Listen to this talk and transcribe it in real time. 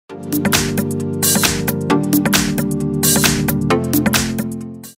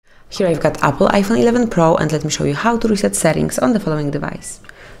Here I've got Apple iPhone 11 Pro, and let me show you how to reset settings on the following device.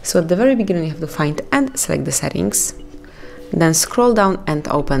 So at the very beginning you have to find and select the settings, then scroll down and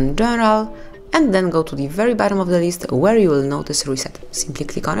open General, and then go to the very bottom of the list where you will notice Reset. Simply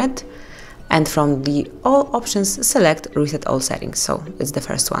click on it, and from the all options select Reset All Settings, so it's the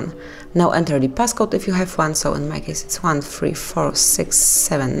first one. Now enter the passcode if you have one, so in my case it's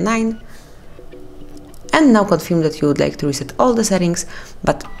 134679. And now confirm that you would like to reset all the settings,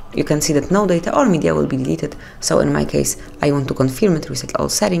 but you can see that no data or media will be deleted, so in my case I want to confirm it, reset all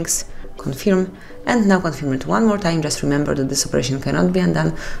settings, confirm, and now confirm it one more time. Just remember that this operation cannot be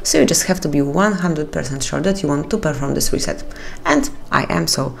undone, so you just have to be 100% sure that you want to perform this reset. And I am,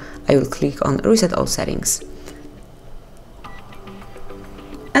 so I will click on reset all settings.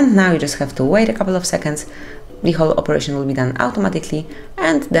 And now you just have to wait a couple of seconds. The whole operation will be done automatically,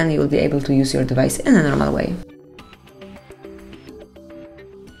 and then you will be able to use your device in a normal way.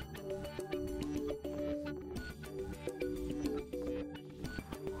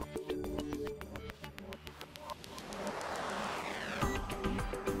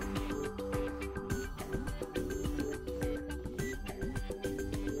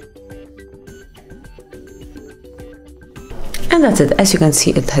 And that's it. As you can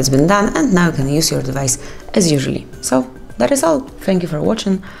see, it has been done, and now you can use your device as usually. So that is all. Thank you for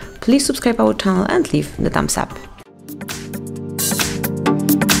watching. Please subscribe our channel and leave the thumbs up.